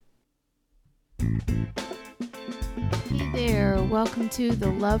Hey there, welcome to the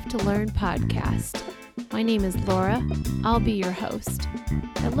Love to Learn podcast. My name is Laura. I'll be your host.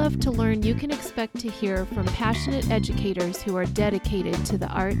 At Love to Learn, you can expect to hear from passionate educators who are dedicated to the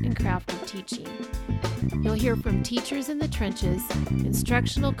art and craft of teaching. You'll hear from teachers in the trenches,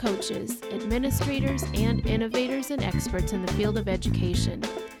 instructional coaches, administrators, and innovators and experts in the field of education.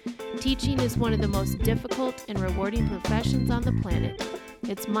 Teaching is one of the most difficult and rewarding professions on the planet.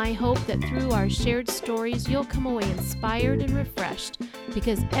 It's my hope that through our shared stories, you'll come away inspired and refreshed,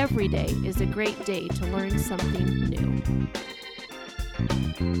 because every day is a great day to learn something new.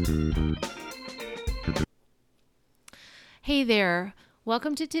 Hey there.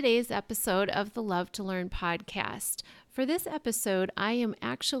 Welcome to today's episode of the Love to Learn podcast. For this episode, I am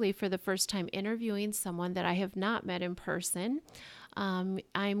actually for the first time interviewing someone that I have not met in person.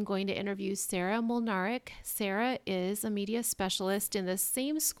 I'm going to interview Sarah Mlnarik. Sarah is a media specialist in the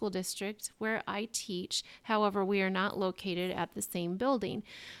same school district where I teach. However, we are not located at the same building.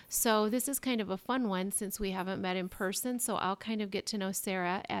 So this is kind of a fun one since we haven't met in person. So I'll kind of get to know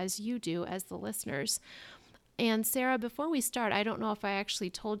Sarah as you do as the listeners. And Sarah, before we start, I don't know if I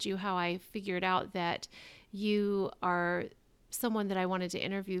actually told you how I figured out that you are someone that I wanted to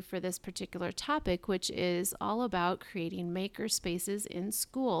interview for this particular topic, which is all about creating makerspaces in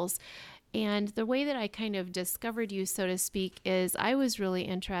schools. And the way that I kind of discovered you, so to speak, is I was really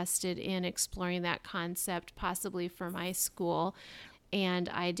interested in exploring that concept possibly for my school. And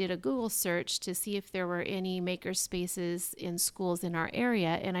I did a Google search to see if there were any makerspaces in schools in our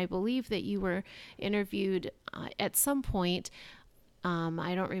area. And I believe that you were interviewed at some point.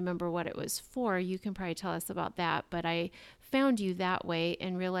 I don't remember what it was for. You can probably tell us about that. But I found you that way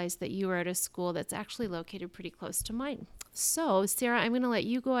and realized that you were at a school that's actually located pretty close to mine. So, Sarah, I'm going to let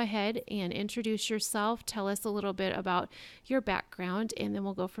you go ahead and introduce yourself. Tell us a little bit about your background, and then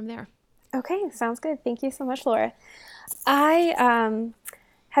we'll go from there. Okay, sounds good. Thank you so much, Laura. I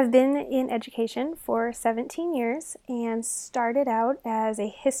have been in education for 17 years and started out as a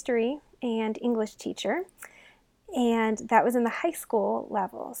history and English teacher, and that was in the high school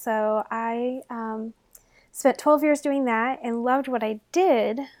level. So I spent 12 years doing that and loved what I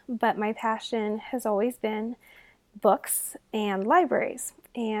did, but my passion has always been books and libraries.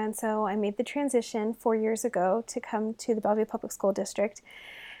 And so I made the transition 4 years ago to come to the Bellevue Public School District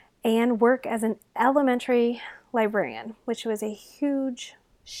and work as an elementary librarian, which was a huge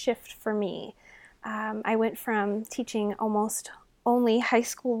shift for me. I went from teaching almost only high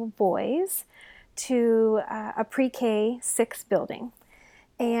school boys to a pre-K 6 building.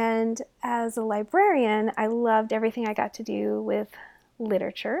 And as a librarian, I loved everything I got to do with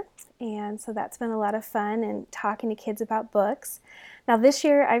literature. And so that's been a lot of fun and talking to kids about books. Now this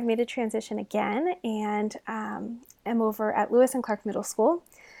year I've made a transition again and am over at Lewis and Clark Middle School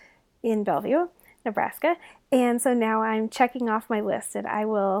in Bellevue, Nebraska. And so now I'm checking off my list and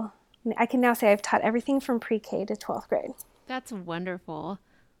I can now say I've taught everything from pre-K to 12th grade. That's wonderful.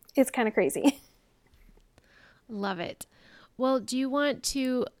 It's kind of crazy. Love it. Well, do you want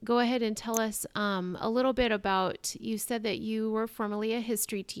to go ahead and tell us a little bit about, you said that you were formerly a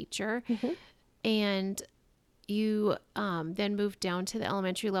history teacher, and you then moved down to the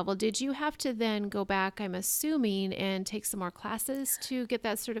elementary level. Did you have to then go back, I'm assuming, and take some more classes to get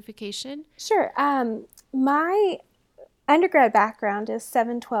that certification? Sure. My undergrad background is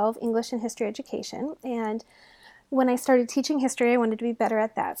 712 English and History Education, and when I started teaching history, I wanted to be better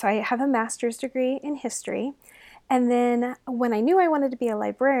at that. So I have a master's degree in history. And then when I knew I wanted to be a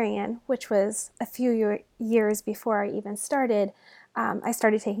librarian, which was a few years before I even started, I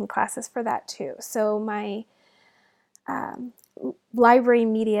started taking classes for that too. So my library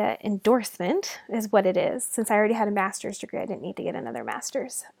media endorsement is what it is. Since I already had a master's degree, I didn't need to get another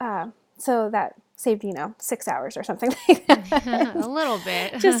master's. So that saved, 6 hours or something like that. A little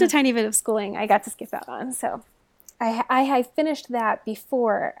bit. Just a tiny bit of schooling I got to skip out on. So I had finished that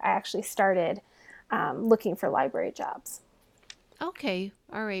before I actually started looking for library jobs. Okay.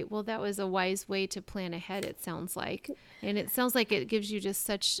 All right. Well, that was a wise way to plan ahead, it sounds like. And it sounds like it gives you just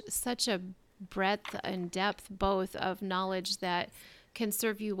such a breadth and depth both of knowledge that can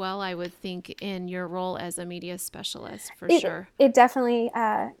serve you well, I would think, in your role as a media specialist, for sure. It definitely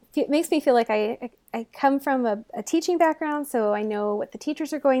it makes me feel like I come from a teaching background, so I know what the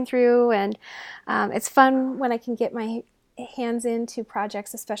teachers are going through, and it's fun when I can get my hands into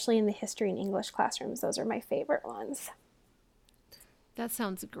projects, especially in the history and English classrooms. Those are my favorite ones. That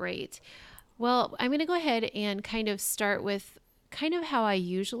sounds great. Well, I'm going to go ahead and kind of start with kind of how I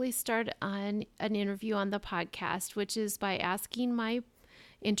usually start on an interview on the podcast, which is by asking my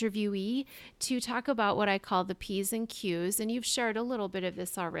interviewee to talk about what I call the P's and Q's. And you've shared a little bit of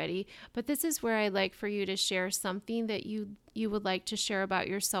this already, but this is where I'd like for you to share something that you would like to share about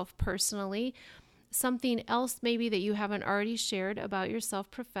yourself personally, something else maybe that you haven't already shared about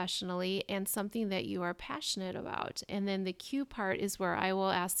yourself professionally, and something that you are passionate about. And then the Q part is where I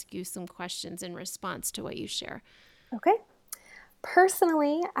will ask you some questions in response to what you share. Okay.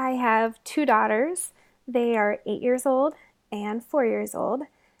 Personally, I have 2 daughters. They are 8 years old and 4 years old.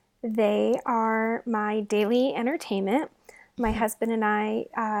 They are my daily entertainment. My husband and I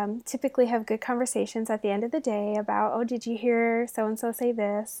typically have good conversations at the end of the day about, oh, did you hear so-and-so say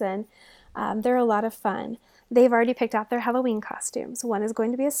this? And they're a lot of fun. They've already picked out their Halloween costumes. One is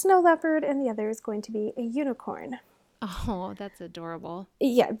going to be a snow leopard and the other is going to be a unicorn. Oh, that's adorable.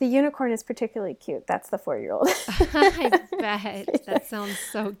 Yeah, the unicorn is particularly cute. That's the 4-year-old. I bet. That sounds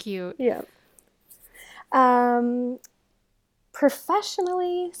so cute. Yeah.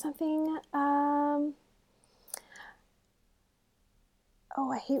 Professionally, something, I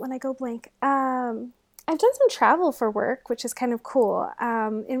hate when I go blank. I've done some travel for work, which is kind of cool.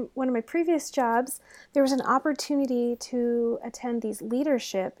 In one of my previous jobs, there was an opportunity to attend these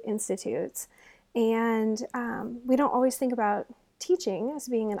leadership institutes. And we don't always think about teaching as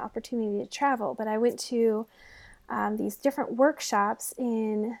being an opportunity to travel, but I went to these different workshops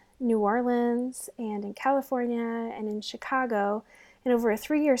in New Orleans and in California and in Chicago, and over a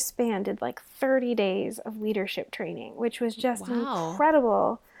 3-year span did like 30 days of leadership training, which was just an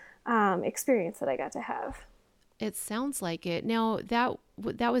incredible experience that I got to have. It sounds like it. Now, that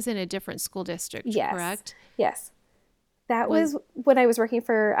was in a different school district, correct? Yes. That was when I was working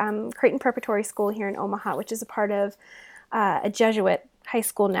for Creighton Preparatory School here in Omaha, which is a part of a Jesuit high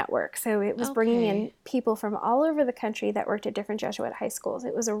school network. So it was bringing in people from all over the country that worked at different Jesuit high schools.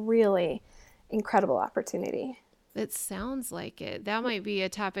 It was a really incredible opportunity. It sounds like it. That might be a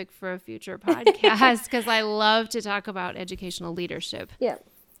topic for a future podcast because I love to talk about educational leadership. Yeah,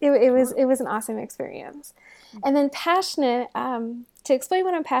 it was an awesome experience. And then passionate, to explain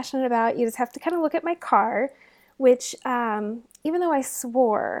what I'm passionate about, you just have to kind of look at my car, which even though I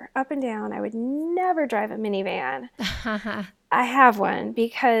swore up and down I would never drive a minivan, I have one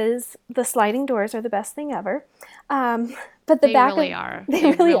because the sliding doors are the best thing ever. But the back really are.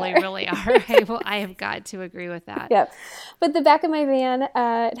 They really are. I have got to agree with that. Yep. But the back of my van,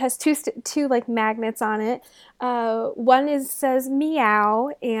 it has two like magnets on it. One says meow,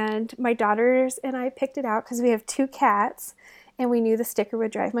 and my daughters and I picked it out because we have 2 cats. And we knew the sticker would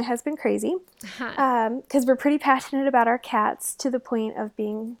drive my husband crazy because we're pretty passionate about our cats to the point of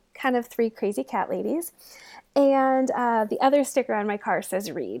being kind of 3 crazy cat ladies. And the other sticker on my car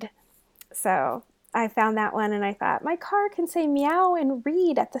says read. So I found that one and I thought, my car can say meow and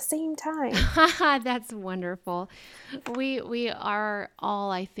read at the same time. That's wonderful. We are all,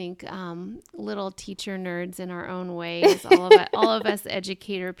 I think, little teacher nerds in our own ways, all of us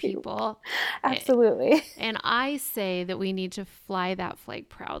educator people. Absolutely. And I say that we need to fly that flag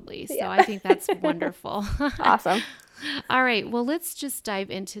proudly. So I think that's wonderful. Awesome. All right. Well, let's just dive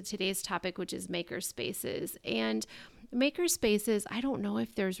into today's topic, which is Makerspaces. And Makerspaces, I don't know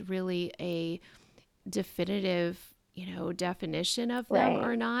if there's really a definitive, definition of them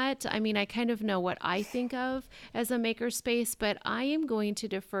or not. I mean, I kind of know what I think of as a makerspace, but I am going to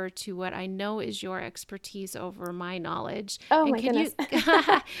defer to what I know is your expertise over my knowledge. Oh, my goodness.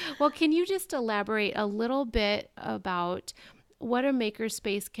 Well, can you just elaborate a little bit about what a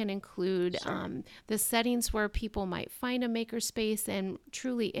makerspace can include, the settings where people might find a makerspace, and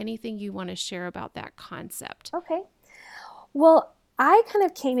truly anything you want to share about that concept? Okay. Well, I kind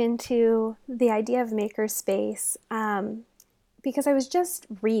of came into the idea of makerspace because I was just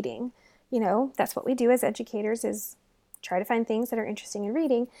reading. That's what we do as educators, is try to find things that are interesting in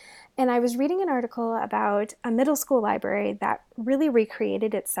reading. And I was reading an article about a middle school library that really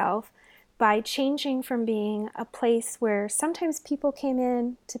recreated itself by changing from being a place where sometimes people came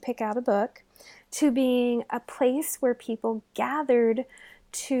in to pick out a book to being a place where people gathered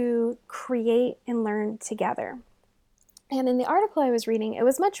to create and learn together. And in the article I was reading, it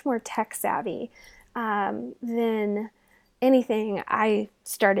was much more tech savvy than anything I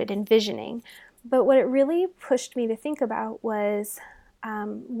started envisioning. But what it really pushed me to think about was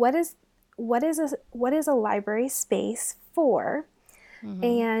what is a library space for,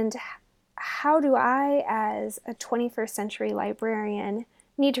 and how do I, as a 21st century librarian,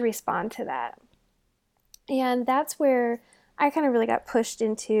 need to respond to that? And that's where I kind of really got pushed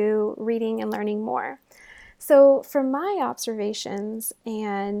into reading and learning more. So from my observations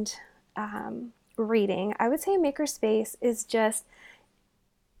and reading, I would say a makerspace is just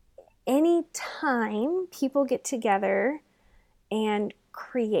any time people get together and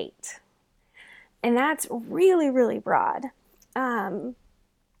create. And that's really, really broad.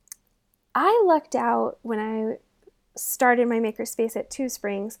 I lucked out when I started my makerspace at Two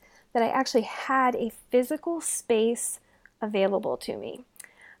Springs that I actually had a physical space available to me.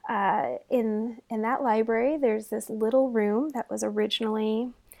 In that library, there's this little room that was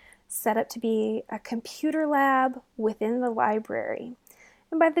originally set up to be a computer lab within the library.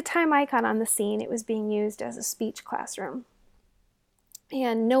 And by the time I got on the scene, it was being used as a speech classroom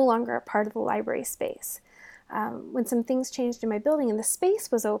and no longer a part of the library space. When some things changed in my building and the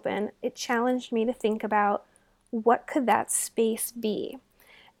space was open, it challenged me to think about what could that space be.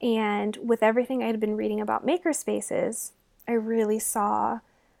 And with everything I had been reading about makerspaces, I really saw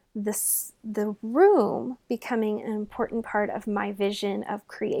the room becoming an important part of my vision of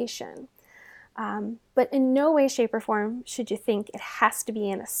creation. But in no way, shape, or form should you think it has to be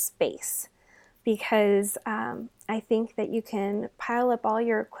in a space, because I think that you can pile up all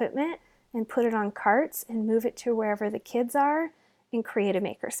your equipment and put it on carts and move it to wherever the kids are and create a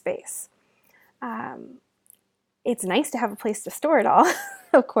makerspace. It's nice to have a place to store it all,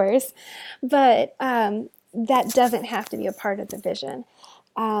 of course, but that doesn't have to be a part of the vision.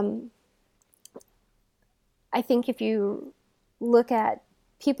 I think if you look at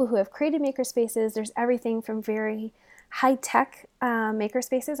people who have created makerspaces, there's everything from very high-tech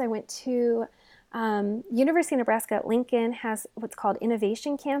makerspaces. I went to University of Nebraska at Lincoln has what's called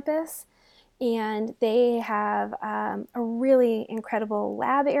Innovation Campus, and they have a really incredible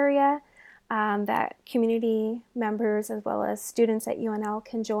lab area that community members as well as students at UNL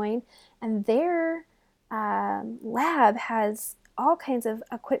can join. And their lab has all kinds of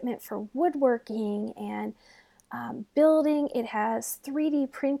equipment for woodworking and building. It has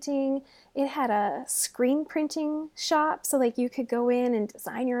 3D printing. It had a screen printing shop, so like you could go in and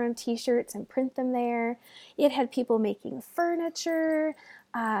design your own t-shirts and print them there. It had people making furniture.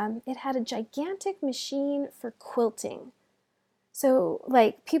 It had a gigantic machine for quilting. So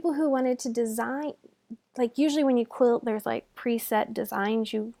like people who wanted to design, like usually when you quilt, there's like preset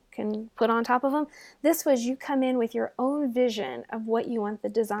designs you can put on top of them. This was you come in with your own vision of what you want the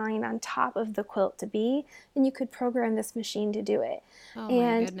design on top of the quilt to be, and you could program this machine to do it. Oh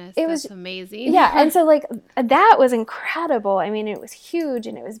and my goodness, that's amazing. Yeah, and so like that was incredible. I mean, it was huge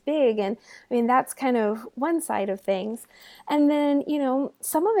and it was big, and I mean that's kind of one side of things. And then, you know,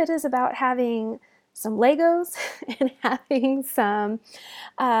 some of it is about having some Legos and having some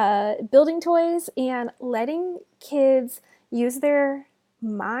building toys and letting kids use their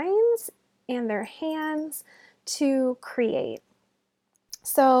minds and their hands to create.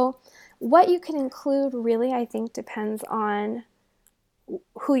 So what you can include really, I think, depends on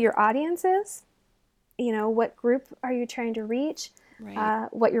who your audience is. You know, what group are you trying to reach? Right.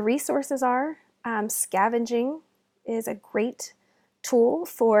 What your resources are. Scavenging is a great tool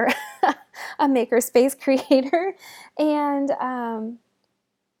for a makerspace creator. And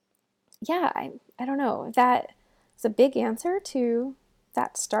yeah, I don't know. That is a big answer to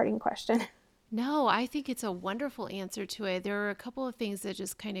that starting question. No, I think it's a wonderful answer to it. There are a couple of things that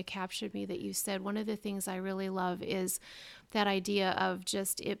just kind of captured me that you said. One of the things I really love is that idea of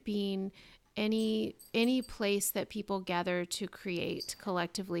just it being any place that people gather to create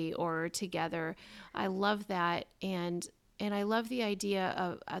collectively or together. I love that, and I love the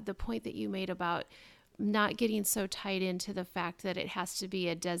idea of the point that you made about not getting so tied into the fact that it has to be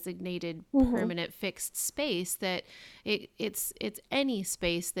a designated permanent fixed space, that it's any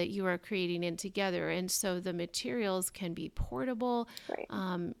space that you are creating in together. And so the materials can be portable,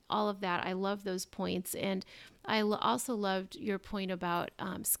 Right. All of that. I love those points. And I also loved your point about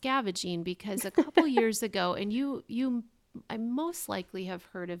scavenging, because a couple years ago, and you I most likely have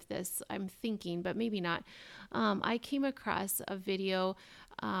heard of this, I'm thinking, but maybe not. I came across a video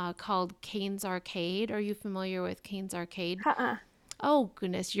called Kane's Arcade. Are you familiar with Kane's Arcade? Uh-uh. Oh,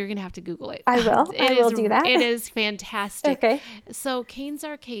 goodness, you're going to have to Google it. I will. I will do that. It is fantastic. Okay. So Kane's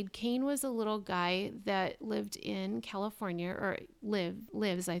Arcade, Kane was a little guy that lived in California, or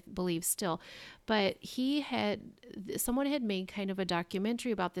lives, I believe, still. But someone had made kind of a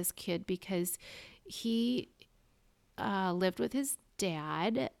documentary about this kid, because he lived with his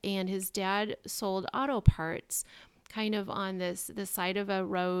dad, and his dad sold auto parts kind of on the side of a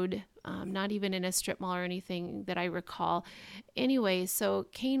road, not even in a strip mall or anything that I recall. Anyway, so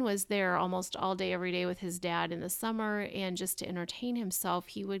Kane was there almost all day, every day with his dad in the summer, and just to entertain himself,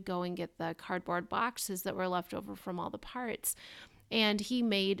 he would go and get the cardboard boxes that were left over from all the parts. And he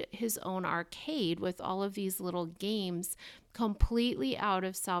made his own arcade with all of these little games completely out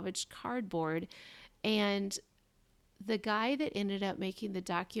of salvaged cardboard. And the guy that ended up making the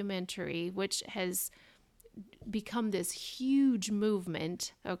documentary, which has become this huge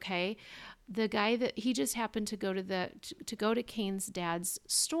movement. Okay. The guy that he just happened to go to Kane's dad's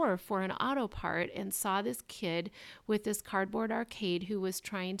store for an auto part and saw this kid with this cardboard arcade who was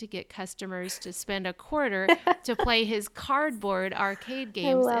trying to get customers to spend a quarter to play his cardboard arcade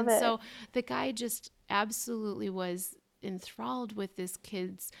games. love And it. so the guy just absolutely was enthralled with this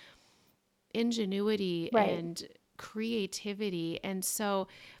kid's ingenuity Right. and creativity. And so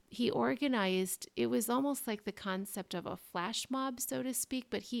he organized, it was almost like the concept of a flash mob, so to speak,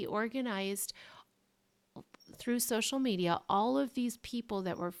 but he organized through social media all of these people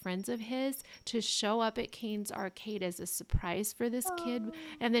that were friends of his to show up at Kane's arcade as a surprise for this kid.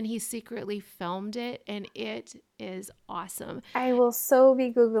 And then he secretly filmed it, and it is awesome. I will so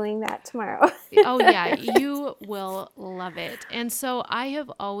be Googling that tomorrow. Oh, yeah, you will love it. And so I have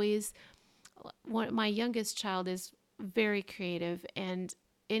always, my youngest child is very creative, and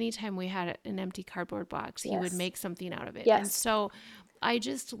anytime we had an empty cardboard box, he would Yes. make something out of it. Yes. And so I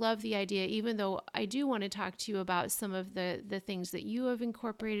just love the idea, even though I do want to talk to you about some of the things that you have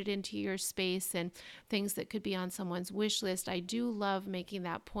incorporated into your space and things that could be on someone's wish list. I do love making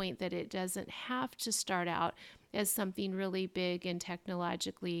that point that it doesn't have to start out as something really big and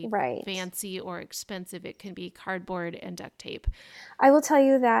technologically Right. fancy or expensive. It can be cardboard and duct tape. I will tell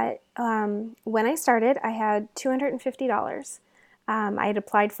you that when I started, I had $250. I had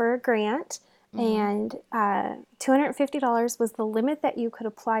applied for a grant, and $250 was the limit that you could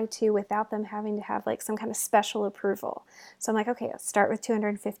apply to without them having to have like some kind of special approval. So I'm like, okay, let's start with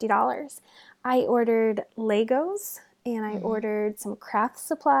 $250. I ordered Legos, and I ordered some craft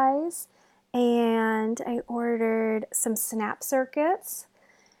supplies, and I ordered some snap circuits,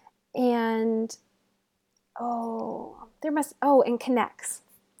 and and Connects.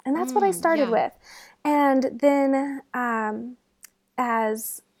 And that's what I started with. And then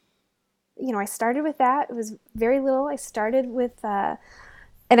as you know, I started with that. It was very little. I started with and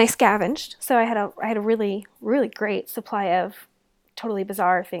I scavenged. So I had a really, really great supply of totally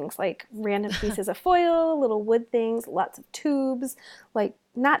bizarre things, like random pieces of foil, little wood things, lots of tubes, like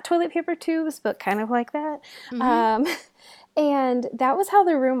not toilet paper tubes, but kind of like that. And that was how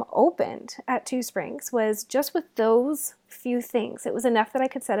the room opened at Two Springs, was just with those few things. It was enough that I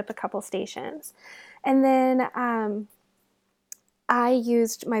could set up a couple stations. And then I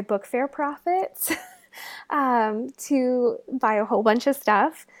used my book fair profits to buy a whole bunch of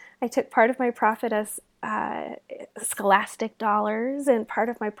stuff. I took part of my profit as scholastic dollars and part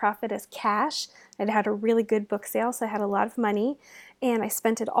of my profit as cash. I'd had a really good book sale, so I had a lot of money, and I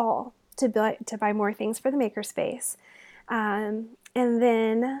spent it all to buy more things for the Makerspace. And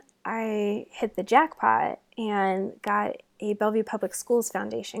then I hit the jackpot and got a Bellevue Public Schools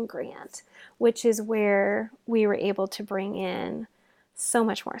Foundation grant, which is where we were able to bring in so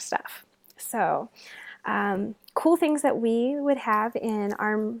much more stuff. So cool things that we would have in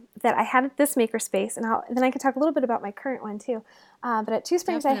that I had at this Makerspace, and then I could talk a little bit about my current one too. But at Two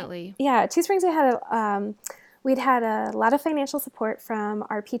Springs, Definitely. At Two Springs, we'd had a lot of financial support from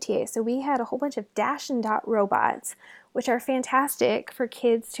our PTA. So we had a whole bunch of Dash and Dot robots, which are fantastic for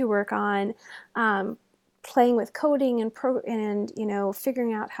kids to work on, playing with coding and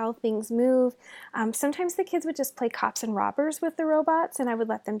figuring out how things move. Sometimes the kids would just play cops and robbers with the robots, and I would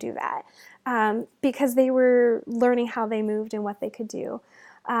let them do that because they were learning how they moved and what they could do.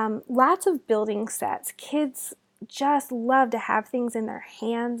 Lots of building sets. Kids just love to have things in their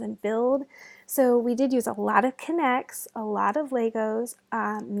hands and build. So we did use a lot of Connects, a lot of Legos,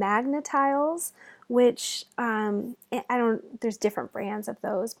 Magnetiles, which there's different brands of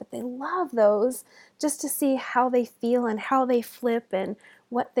those, but they love those just to see how they feel and how they flip and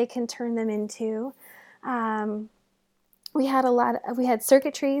what they can turn them into. We had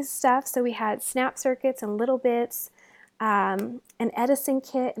circuitry stuff, so we had snap circuits and little bits, an Edison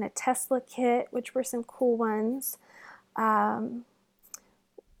kit and a Tesla kit, which were some cool ones.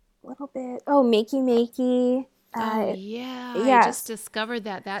 Makey. Yeah, I Yes. just discovered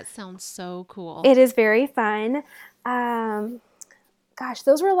that. That sounds so cool. It is very fun.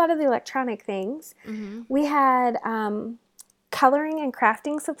 Those were a lot of the electronic things. We had coloring and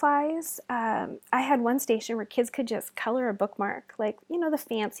crafting supplies. I had one station where kids could just color a bookmark, like, the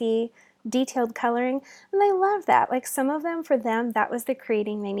fancy detailed coloring, and they loved that. Like, some of them, for them, that was the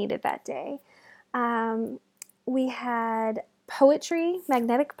creating they needed that day. We had poetry,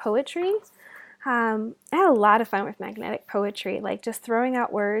 magnetic poetry. I had a lot of fun with magnetic poetry, like just throwing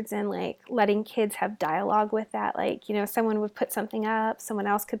out words and like letting kids have dialogue with that. Like, someone would put something up, someone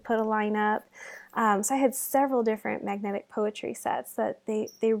else could put a line up. So I had several different magnetic poetry sets that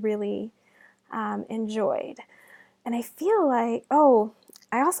they really enjoyed. And I feel like,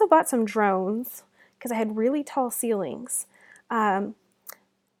 I also bought some drones because I had really tall ceilings.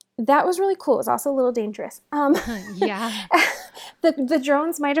 That was really cool. It was also a little dangerous. Yeah. The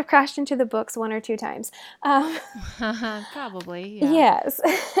drones might have crashed into the books 1 or 2 times. Probably, yeah. Yes.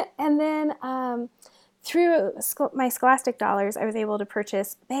 And then through my Scholastic dollars, I was able to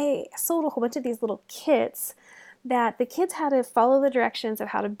purchase, they sold a whole bunch of these little kits that the kids had to follow the directions of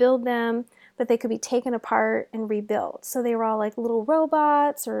how to build them, but they could be taken apart and rebuilt. So they were all like little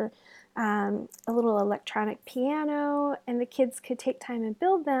robots or a little electronic piano, and the kids could take time and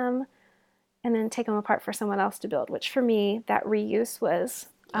build them and then take them apart for someone else to build, which for me, that reuse was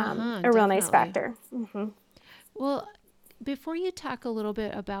a real nice Definitely. factor. Mm-hmm. Well, before you talk a little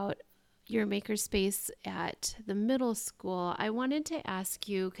bit about your makerspace at the middle school, I wanted to ask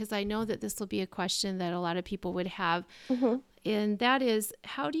you, because I know that this will be a question that a lot of people would have, Mm-hmm. and that is,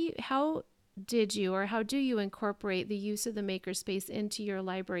 how did you or how do you incorporate the use of the makerspace into your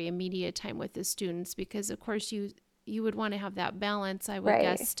library and media time with the students? Because of course you would want to have that balance, I would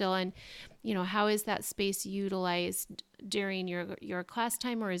guess, Right. still. And how is that space utilized during your class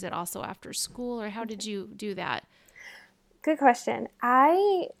time, or is it also after school, or how did you do that? Good question.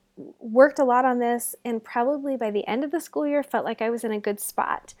 I worked a lot on this, and probably by the end of the school year, felt like I was in a good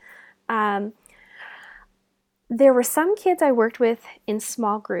spot. Um, there were some kids I worked with in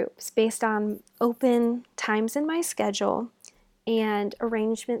small groups based on open times in my schedule and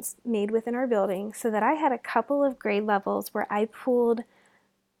arrangements made within our building, so that I had a couple of grade levels where I pulled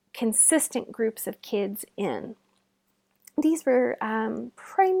consistent groups of kids in. These were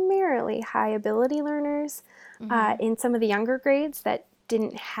primarily high ability learners in some of the younger grades that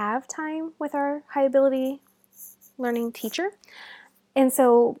didn't have time with our high ability learning teacher. And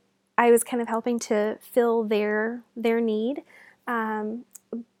so I was kind of helping to fill their need.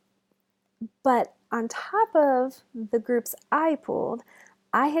 But on top of the groups I pulled,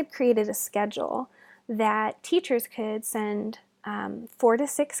 I had created a schedule that teachers could send 4 to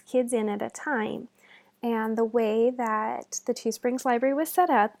 6 kids in at a time. And the way that the Two Springs Library was set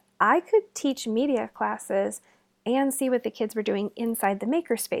up, I could teach media classes and see what the kids were doing inside the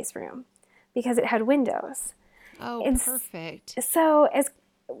makerspace room because it had windows. Oh, And perfect. so as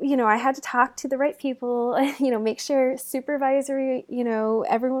I had to talk to the right people, make sure supervisory,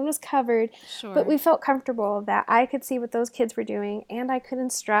 everyone was covered, but Sure. we felt comfortable that I could see what those kids were doing and I could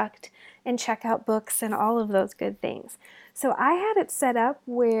instruct and check out books and all of those good things. So I had it set up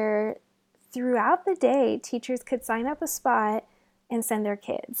where throughout the day, teachers could sign up a spot and send their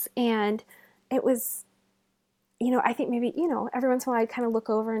kids. And it was, I think maybe, every once in a while I'd kind of look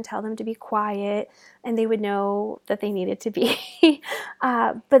over and tell them to be quiet, and they would know that they needed to be.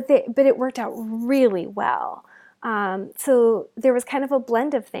 But it worked out really well. So there was kind of a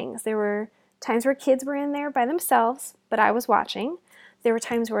blend of things. There were times where kids were in there by themselves, but I was watching. There were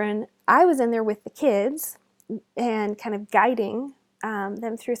times when I was in there with the kids and kind of guiding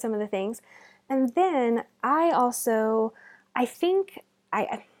them through some of the things. And then I think,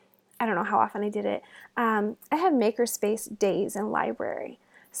 I don't know how often I did it. I had makerspace days in library.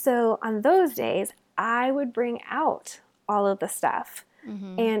 So on those days, I would bring out all of the stuff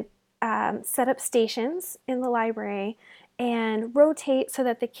and set up stations in the library and rotate so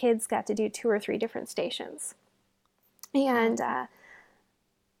that the kids got to do 2 or 3 different stations. And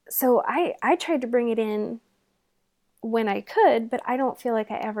so I tried to bring it in when I could, but I don't feel like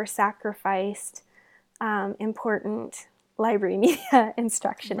I ever sacrificed important library media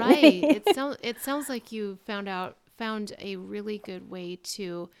instruction. Right. It sounds like you found a really good way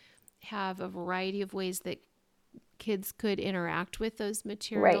to have a variety of ways that kids could interact with those Right.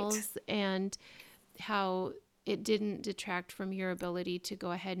 materials, and how it didn't detract from your ability to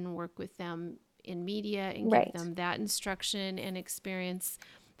go ahead and work with them in media and give Right. them that instruction and experience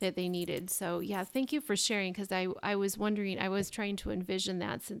that they needed. So yeah, thank you for sharing, because I was wondering, I was trying to envision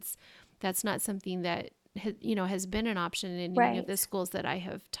that, since that's not something that has been an option in any of the Right. schools that I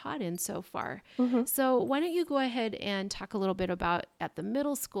have taught in so far. Mm-hmm. So why don't you go ahead and talk a little bit about at the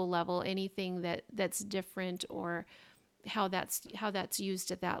middle school level, anything that's different, or how that's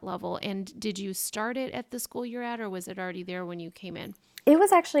used at that level. And did you start it at the school you're at, or was it already there when you came in? It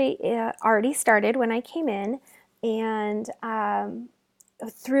was actually already started when I came in, and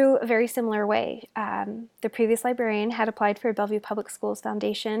through a very similar way. The previous librarian had applied for a Bellevue Public Schools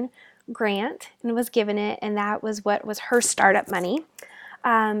Foundation grant and was given it, and that was what was her startup money.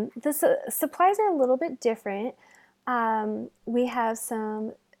 The supplies are a little bit different. We have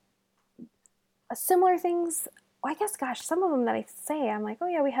some similar things I guess, gosh, some of them that I say, I'm like, oh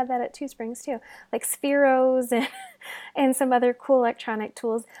yeah, we had that at Two Springs too, like Spheros and some other cool electronic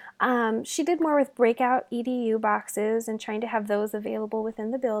tools. She did more with breakout EDU boxes and trying to have those available within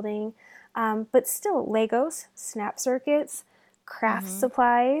the building, but still Legos, snap circuits, craft Mm-hmm.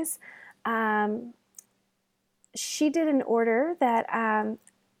 supplies. She did an order that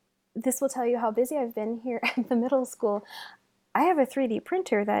this will tell you how busy I've been here at the middle school. I have a 3D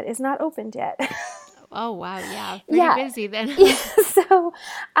printer that is not opened yet. Oh, wow. Yeah. Pretty Yeah. busy then. So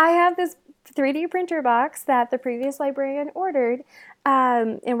I have this 3D printer box that the previous librarian ordered,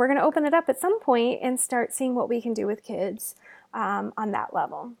 and we're going to open it up at some point and start seeing what we can do with kids on that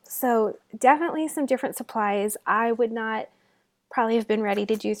level. So definitely some different supplies. I would not probably have been ready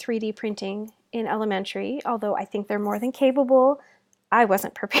to do 3D printing in elementary, although I think they're more than capable. I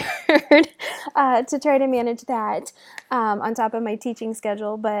wasn't prepared to try to manage that on top of my teaching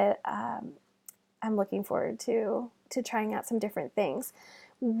schedule, but I'm looking forward to trying out some different things.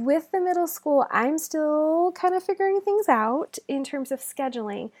 With the middle school, I'm still kind of figuring things out in terms of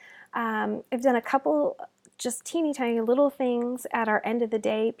scheduling. I've done a couple just teeny tiny little things at our end of the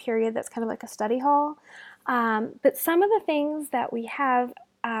day period that's kind of like a study hall. But some of the things that we have,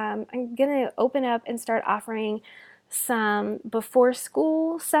 I'm going to open up and start offering some before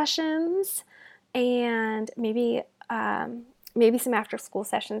school sessions and maybe some after school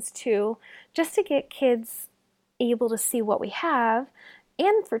sessions too, just to get kids able to see what we have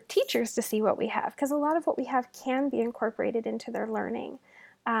and for teachers to see what we have, because a lot of what we have can be incorporated into their learning.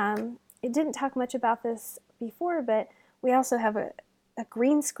 It didn't talk much about this before, but we also have a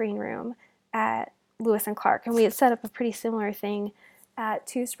green screen room at Lewis and Clark, and we had set up a pretty similar thing at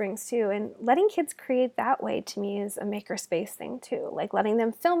Two Springs too, and letting kids create that way to me is a makerspace thing too, like letting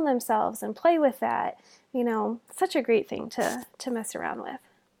them film themselves and play with that, such a great thing to mess around with.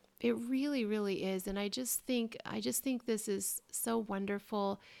 It really, really is. And I just think this is so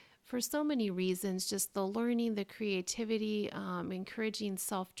wonderful for so many reasons. Just the learning, the creativity, encouraging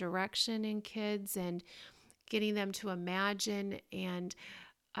self-direction in kids and getting them to imagine. And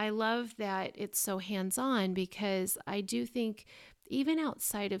I love that it's so hands-on, because I do think even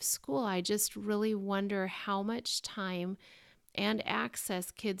outside of school, I just really wonder how much time and access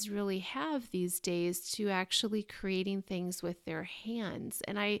kids really have these days to actually creating things with their hands.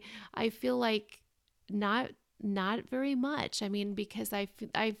 And I feel like not very much. I mean, because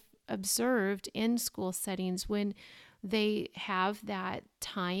I've observed in school settings when they have that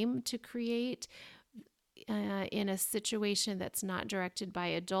time to create in a situation that's not directed by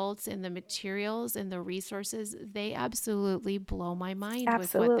adults, and the materials and the resources, they absolutely blow my mind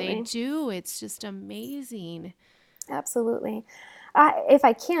with what they Absolutely. do. It's just amazing. Absolutely. If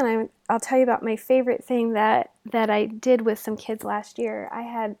I can, I'll tell you about my favorite thing that I did with some kids last year. I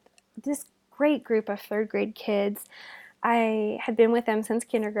had this great group of third grade kids. I had been with them since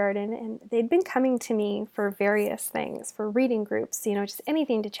kindergarten, and they'd been coming to me for various things, for reading groups, just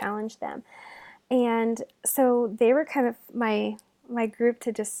anything to challenge them. And so they were kind of my group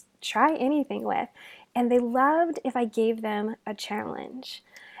to just try anything with. And they loved if I gave them a challenge.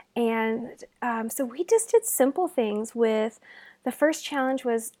 And so we just did simple things with, the first challenge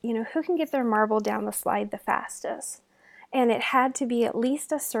was, who can get their marble down the slide the fastest? And it had to be at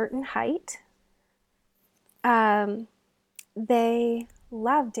least a certain height. They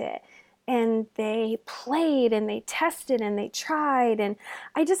loved it. And they played and they tested and they tried. And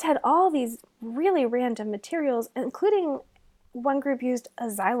I just had all these really random materials, including one group used a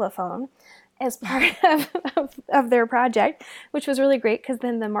xylophone as part of their project, which was really great because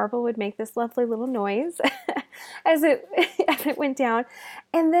then the marble would make this lovely little noise as it went down.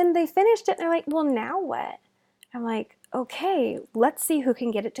 And then they finished it and they're like, well, now what? I'm like, okay, let's see who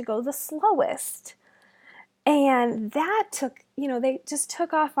can get it to go the slowest. And that took, they just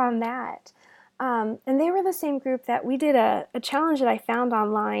took off on that. And they were the same group that we did a challenge that I found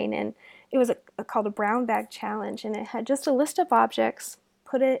online, and it was called a brown bag challenge, and it had just a list of objects,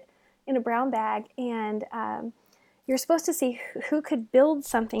 put it in a brown bag, and you're supposed to see who could build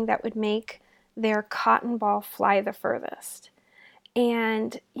something that would make their cotton ball fly the furthest.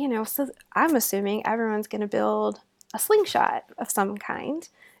 And, so I'm assuming everyone's going to build a slingshot of some kind,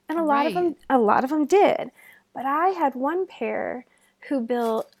 and a lot Right. of them did. But I had one pair who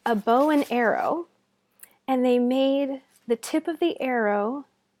built a bow and arrow, and they made the tip of the arrow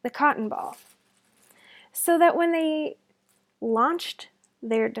the cotton ball. So that when they launched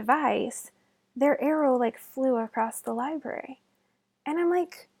their device, their arrow flew across the library. And I'm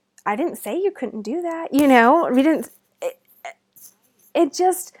like, I didn't say you couldn't do that, We didn't. It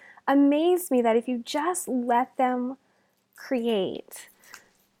just amazed me that if you just let them create,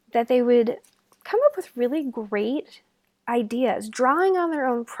 that they would come up with really great ideas, drawing on their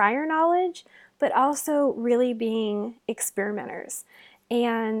own prior knowledge, but also really being experimenters.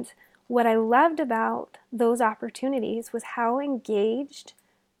 And what I loved about those opportunities was how engaged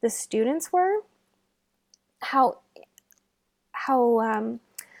the students were, how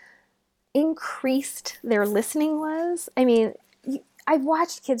increased their listening was. I mean, I've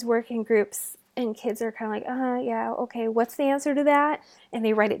watched kids work in groups and kids are kind of like, yeah, okay, what's the answer to that? And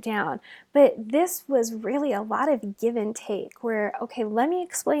they write it down. But this was really a lot of give and take where, okay, let me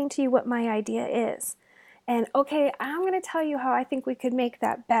explain to you what my idea is. And okay, I'm going to tell you how I think we could make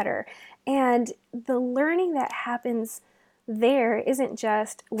that better. And the learning that happens there isn't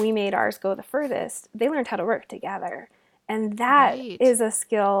just we made ours go the furthest. They learned how to work together. And that is a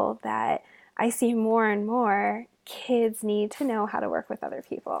skill that I see more and more kids need to know how to work with other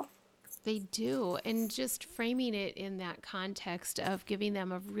people. They do. And just framing it in that context of giving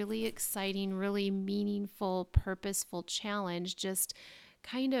them a really exciting, really meaningful, purposeful challenge just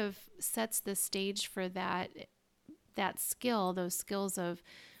kind of sets the stage for that skill, those skills of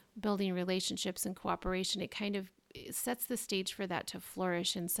building relationships and cooperation. It kind of sets the stage for that to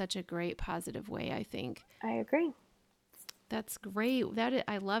flourish in such a great positive way, I think. I agree. That's great.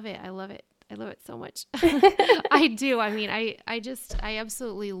 I love it. I love it. I love it so much. I do. I mean, I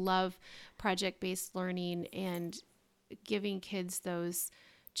absolutely love project-based learning and giving kids those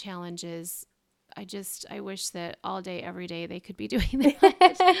challenges. I wish that all day, every day they could be doing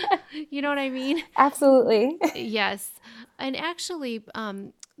that. You know what I mean? Absolutely. Yes. And actually,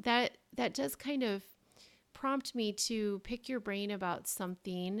 that does kind of prompt me to pick your brain about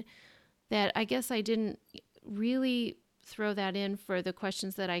something that I guess I didn't really throw that in for the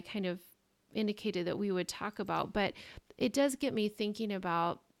questions that I kind of indicated that we would talk about, but it does get me thinking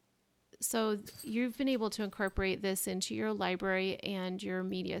about, so you've been able to incorporate this into your library and your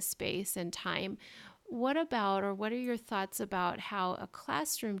media space and time. What are your thoughts about how a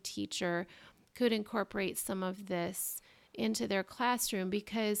classroom teacher could incorporate some of this into their classroom?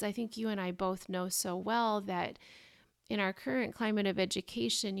 Because I think you and I both know so well that in our current climate of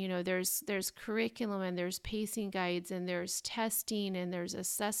education, there's curriculum and there's pacing guides and there's testing and there's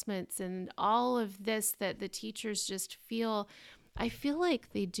assessments and all of this that the teachers just I feel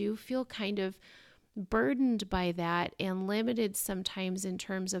like they do feel kind of burdened by that and limited sometimes in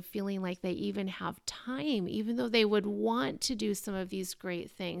terms of feeling like they even have time, even though they would want to do some of these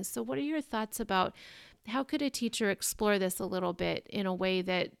great things. So what are your thoughts about how could a teacher explore this a little bit in a way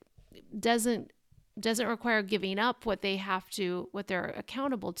that doesn't require giving up what they're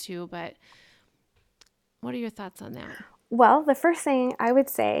accountable to, but what are your thoughts on that? Well, the first thing I would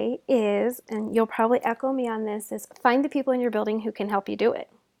say is, and you'll probably echo me on this, is find the people in your building who can help you do it.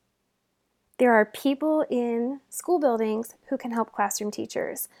 There are people in school buildings who can help classroom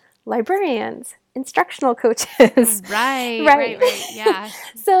teachers, librarians, instructional coaches. Right, yeah.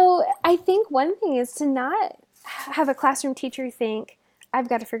 So I think one thing is to not have a classroom teacher think, I've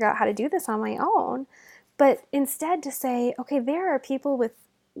got to figure out how to do this on my own, but instead to say, okay, there are people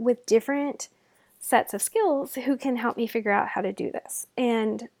with different sets of skills who can help me figure out how to do this.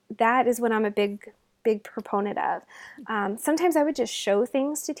 And that is what I'm a big proponent of. Sometimes I would just show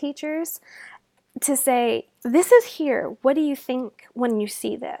things to teachers to say, this is here. What do you think when you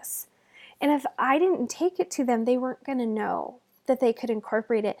see this? And if I didn't take it to them, they weren't going to know that they could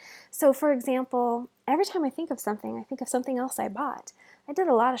incorporate it. So for example, every time I think of something else I bought. I did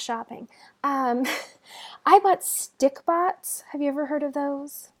a lot of shopping. I bought stick bots. Have you ever heard of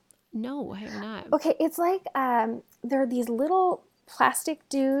those? No, I have not. Okay, it's like there are these little plastic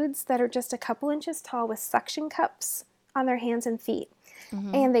dudes that are just a couple inches tall with suction cups on their hands and feet.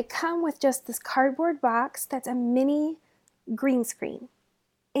 Mm-hmm. And they come with just this cardboard box that's a mini green screen.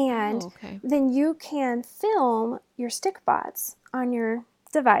 And then you can film your stick bots on your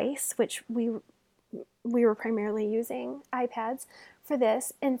device, which we were primarily using iPads for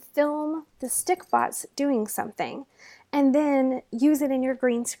this, and film the stick bots doing something, and then use it in your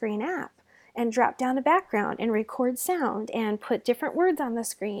green screen app and drop down a background and record sound and put different words on the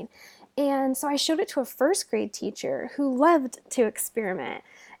screen. And so I showed it to a first grade teacher who loved to experiment.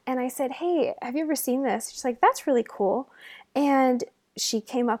 And I said, hey, have you ever seen this? She's like, that's really cool. And she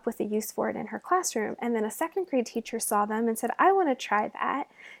came up with a use for it in her classroom. And then a second grade teacher saw them and said, I want to try that.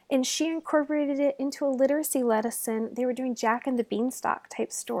 And she incorporated it into a literacy lesson. They were doing Jack and the Beanstalk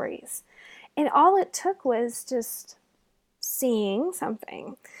type stories. And all it took was just seeing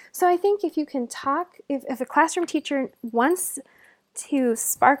something. So I think if you can talk, if a classroom teacher wants to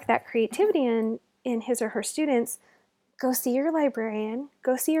spark that creativity in his or her students, go see your librarian,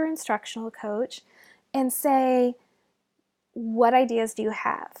 go see your instructional coach, and say, what ideas do you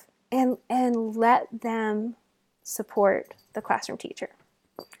have? and let them support the classroom teacher,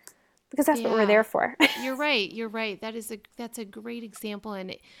 because that's what we're Yeah. there for. You're right. You're right. That's a great example,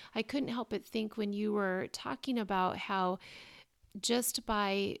 and I couldn't help but think when you were talking about how just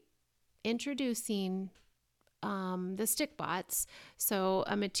by introducing the stick bots, so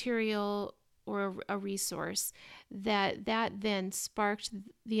a material or a resource, that then sparked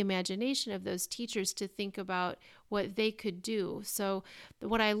the imagination of those teachers to think about what they could do. So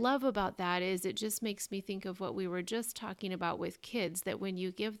what I love about that is it just makes me think of what we were just talking about with kids, that when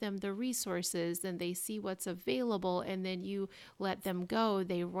you give them the resources and they see what's available and then you let them go,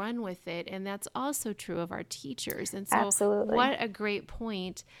 they run with it. And that's also true of our teachers. And so Absolutely. what a great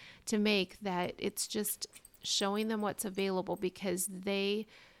point to make, that it's just showing them what's available, because they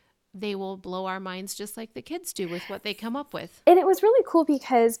will blow our minds just like the kids do with what they come up with. And it was really cool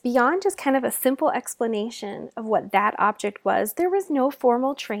because beyond just kind of a simple explanation of what that object was, there was no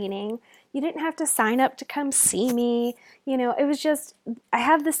formal training. You didn't have to sign up to come see me. It was just, I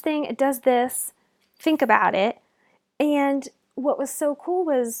have this thing, it does this, think about it. And what was so cool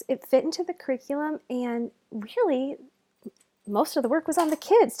was it fit into the curriculum, and really most of the work was on the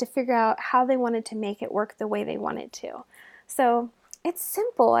kids to figure out how they wanted to make it work the way they wanted to. So it's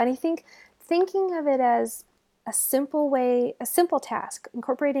simple, and I think thinking of it as a simple task,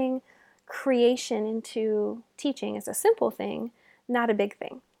 incorporating creation into teaching is a simple thing, not a big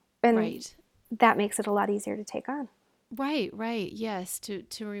thing. And Right. that makes it a lot easier to take on. Right, right. Yes, to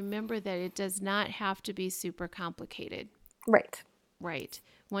remember that it does not have to be super complicated. Right. Right.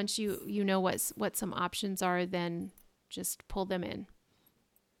 Once you know what some options are, then just pull them in.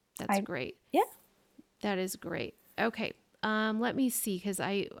 That's great. Yeah. That is great. Okay. Let me see, because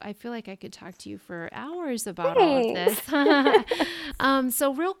I feel like I could talk to you for hours about all of this.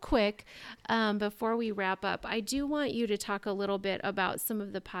 So real quick, before we wrap up, I do want you to talk a little bit about some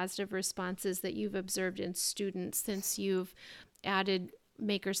of the positive responses that you've observed in students since you've added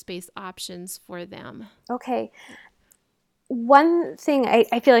Makerspace options for them. Okay. One thing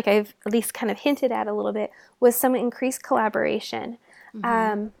I feel like I've at least kind of hinted at a little bit was some increased collaboration.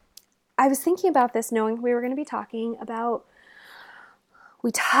 Mm-hmm. I was thinking about this knowing we were going to be talking about,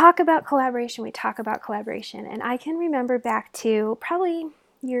 we talk about collaboration, and I can remember back to probably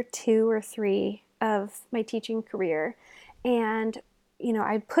year 2 or 3 of my teaching career, and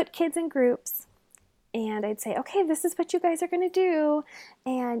I'd put kids in groups, and I'd say, okay, this is what you guys are going to do,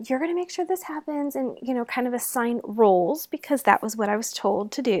 and you're going to make sure this happens, and kind of assign roles, because that was what I was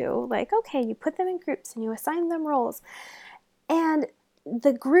told to do. Like, okay, you put them in groups and you assign them roles, and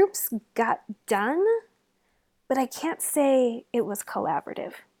the groups got done, but I can't say it was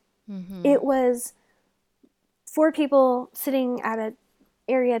collaborative. Mm-hmm. It was 4 people sitting at an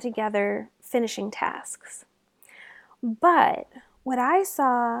area together finishing tasks. But what I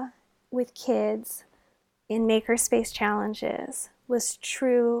saw with kids in Makerspace challenges was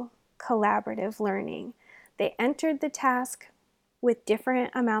true collaborative learning. They entered the task with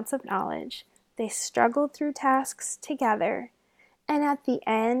different amounts of knowledge. They struggled through tasks together. And at the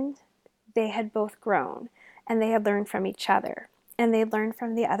end, they had both grown, and they had learned from each other, and they learned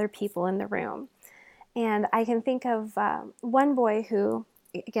from the other people in the room. And I can think of one boy who,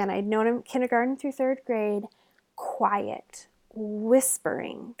 again, I'd known him kindergarten through 3rd grade, quiet,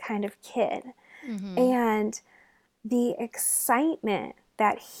 whispering kind of kid. Mm-hmm. And the excitement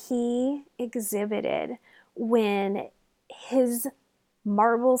that he exhibited when his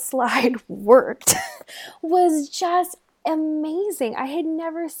marble slide worked was just amazing. I had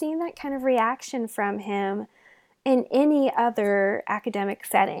never seen that kind of reaction from him in any other academic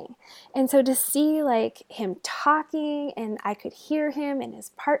setting. And so to see like him talking, and I could hear him and his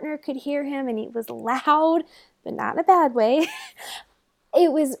partner could hear him, and he was loud, but not in a bad way.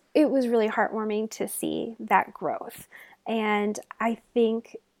 It was really heartwarming to see that growth. And I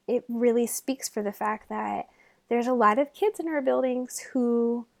think it really speaks for the fact that there's a lot of kids in our buildings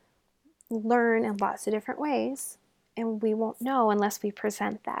who learn in lots of different ways, and we won't know unless we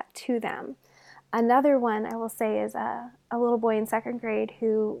present that to them. Another one I will say is a little boy in 2nd grade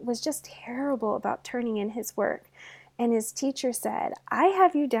who was just terrible about turning in his work. And his teacher said, I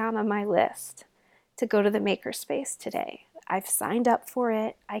have you down on my list to go to the Makerspace today. I've signed up for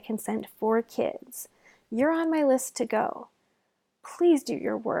it. I can send 4 kids. You're on my list to go. Please do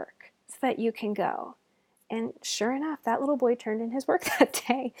your work so that you can go. And sure enough, that little boy turned in his work that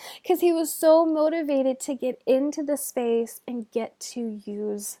day because he was so motivated to get into the space and get to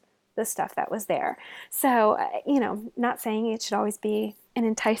use the stuff that was there. So, not saying it should always be an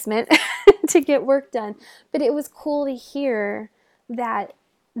enticement to get work done, but it was cool to hear that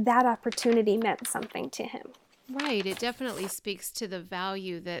that opportunity meant something to him. Right. It definitely speaks to the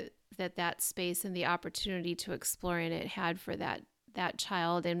value that that space and the opportunity to explore in it had for that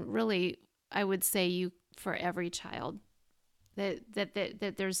child, and really, I would say for every child,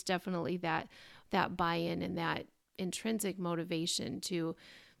 that there's definitely that buy-in and that intrinsic motivation to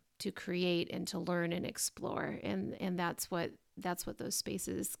create and to learn and explore, and that's what those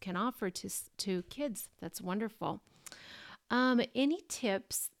spaces can offer to kids. That's wonderful. Any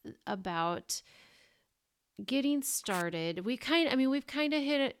tips about getting started? We've kind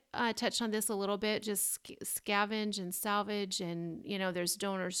of touched on this a little bit, just scavenge and salvage, and there's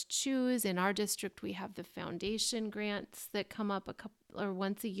Donors Choose. In our district, we have the foundation grants that come up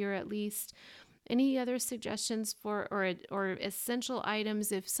once a year at least. Any other suggestions for or essential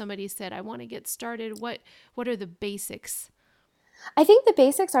items if somebody said, I want to get started? What are the basics? I think the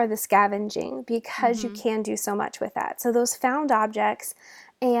basics are the scavenging, because you can do so much with that. So those found objects,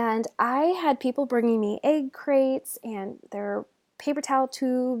 and I had people bringing me egg crates and their paper towel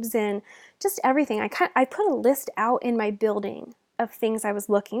tubes and just everything. I put a list out in my building of things I was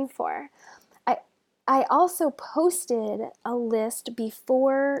looking for. I also posted a list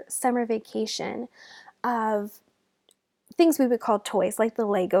before summer vacation of things we would call toys, like the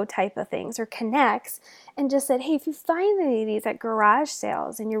Lego type of things, or Connects, and just said, hey, if you find any of these at garage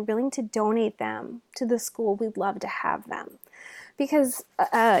sales and you're willing to donate them to the school, we'd love to have them. Because,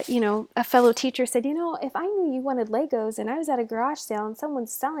 a fellow teacher said, if I knew you wanted Legos and I was at a garage sale and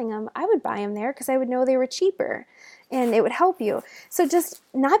someone's selling them, I would buy them there because I would know they were cheaper and it would help you. So just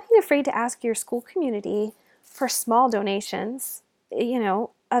not being afraid to ask your school community for small donations,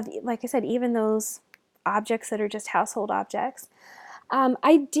 of, like I said, even those objects that are just household objects.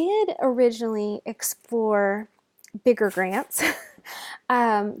 I did originally explore bigger grants.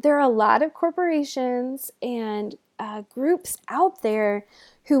 There are a lot of corporations and groups out there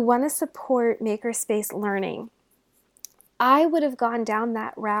who want to support makerspace learning. I would have gone down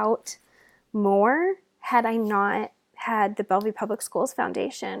that route more had I not had the Bellevue Public Schools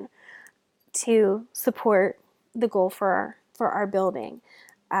Foundation to support the goal for our building.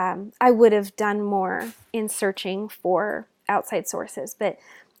 I would have done more in searching for outside sources, but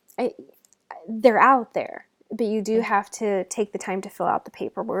they're out there. But you do have to take the time to fill out the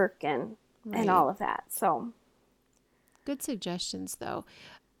paperwork and all of that. So, good suggestions, though.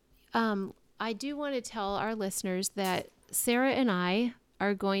 I do want to tell our listeners that Sarah and I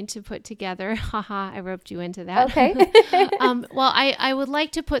are going to put together, I roped you into that. Okay. Well, I would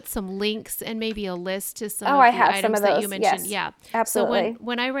like to put some links and maybe a list to some of the items that you mentioned. Yes, yeah, absolutely. So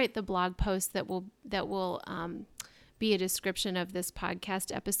when I write the blog post that will be a description of this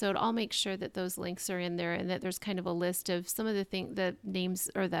podcast episode, I'll make sure that those links are in there and that there's kind of a list of some of the names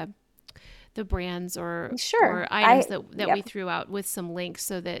or the brands or items that we threw out with some links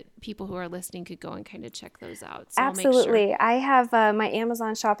so that people who are listening could go and kind of check those out. So absolutely. I have my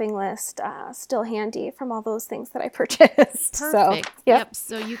Amazon shopping list still handy from all those things that I purchased. Perfect. So, yep.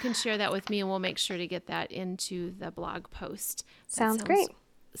 So you can share that with me and we'll make sure to get that into the blog post. Sounds great.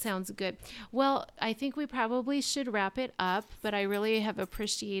 Sounds good. Well, I think we probably should wrap it up, but I really have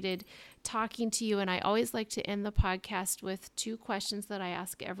appreciated talking to you. And I always like to end the podcast with 2 questions that I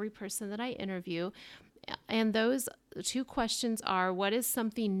ask every person that I interview. And those 2 questions are, what is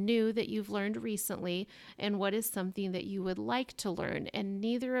something new that you've learned recently? And what is something that you would like to learn? And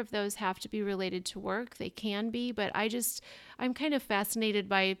neither of those have to be related to work. They can be, but I'm kind of fascinated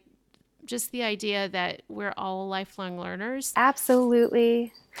by just the idea that we're all lifelong learners.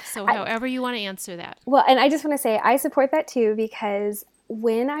 Absolutely. So however you want to answer that. Well, and I just want to say I support that too, because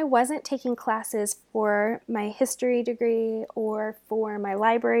when I wasn't taking classes for my history degree or for my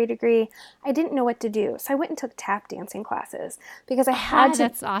library degree, I didn't know what to do. So I went and took tap dancing classes because I had to.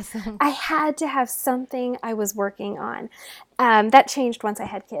 That's awesome. I had to have something I was working on. That changed once I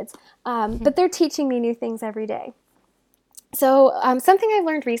had kids. But they're teaching me new things every day. So something I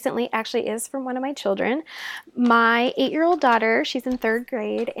learned recently actually is from one of my children. My 8-year-old daughter, she's in 3rd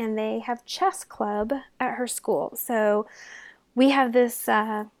grade, and they have chess club at her school. So we have this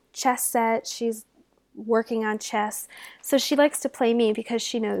chess set. She's working on chess. So she likes to play me because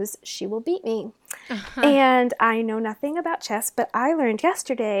she knows she will beat me. And I know nothing about chess, but I learned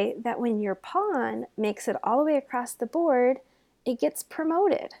yesterday that when your pawn makes it all the way across the board, it gets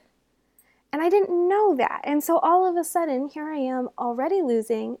promoted. And I didn't know that. And so all of a sudden, here I am already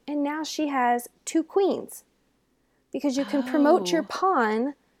losing, and now she has 2 queens. Because you can promote your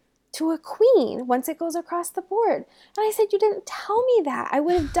pawn to a queen once it goes across the board. And I said, you didn't tell me that. I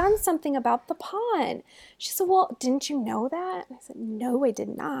would have done something about the pawn. She said, well, didn't you know that? And I said, no, I did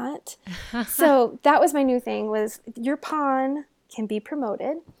not. So that was my new thing, was your pawn can be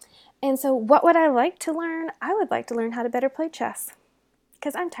promoted. And so what would I like to learn? I would like to learn how to better play chess.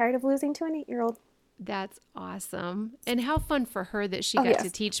 because I'm tired of losing to an 8-year-old. That's awesome. And how fun for her that she got yes.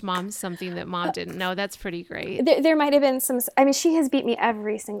 to teach mom something that mom didn't know. That's pretty great. There might have been some, I mean, she has beat me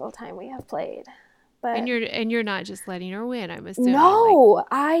every single time we have played. But and you're not just letting her win, I'm assuming. No,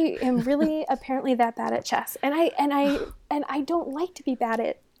 I am really apparently that bad at chess. And I don't like to be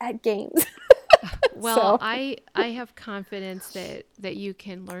bad at games. Well, So. I have confidence that you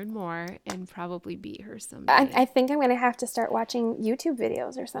can learn more and probably beat her someday. I think I'm going to have to start watching YouTube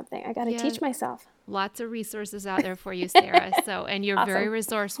videos or something. I got to teach myself. Lots of resources out there for you, Sarah. So, and you're Awesome. very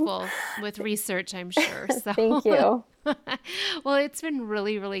resourceful with research, I'm sure. So. Thank you. Well, it's been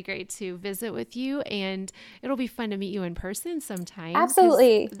really, really great to visit with you, and it'll be fun to meet you in person sometime.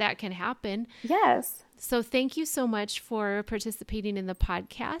 Absolutely. That can happen. Yes. So thank you so much for participating in the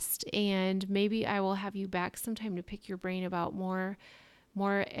podcast, and maybe I will have you back sometime to pick your brain about more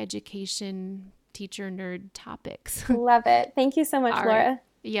education, teacher, nerd topics. Love it. Thank you so much, All Laura. Right.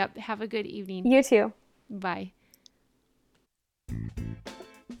 Yep. Have a good evening. You too. Bye.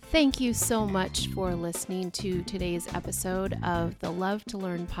 Thank you so much for listening to today's episode of the Love to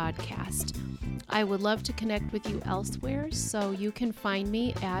Learn podcast. I would love to connect with you elsewhere, so you can find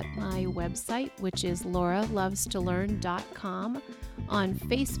me at my website, which is lauralovetolearn.com, on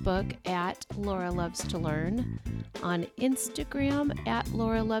Facebook at Laura Loves to Learn, on Instagram at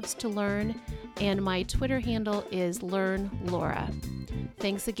Laura Loves to Learn, and my Twitter handle is Learn Laura.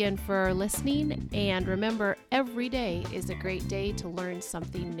 Thanks again for listening, and remember, every day is a great day to learn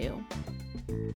something new.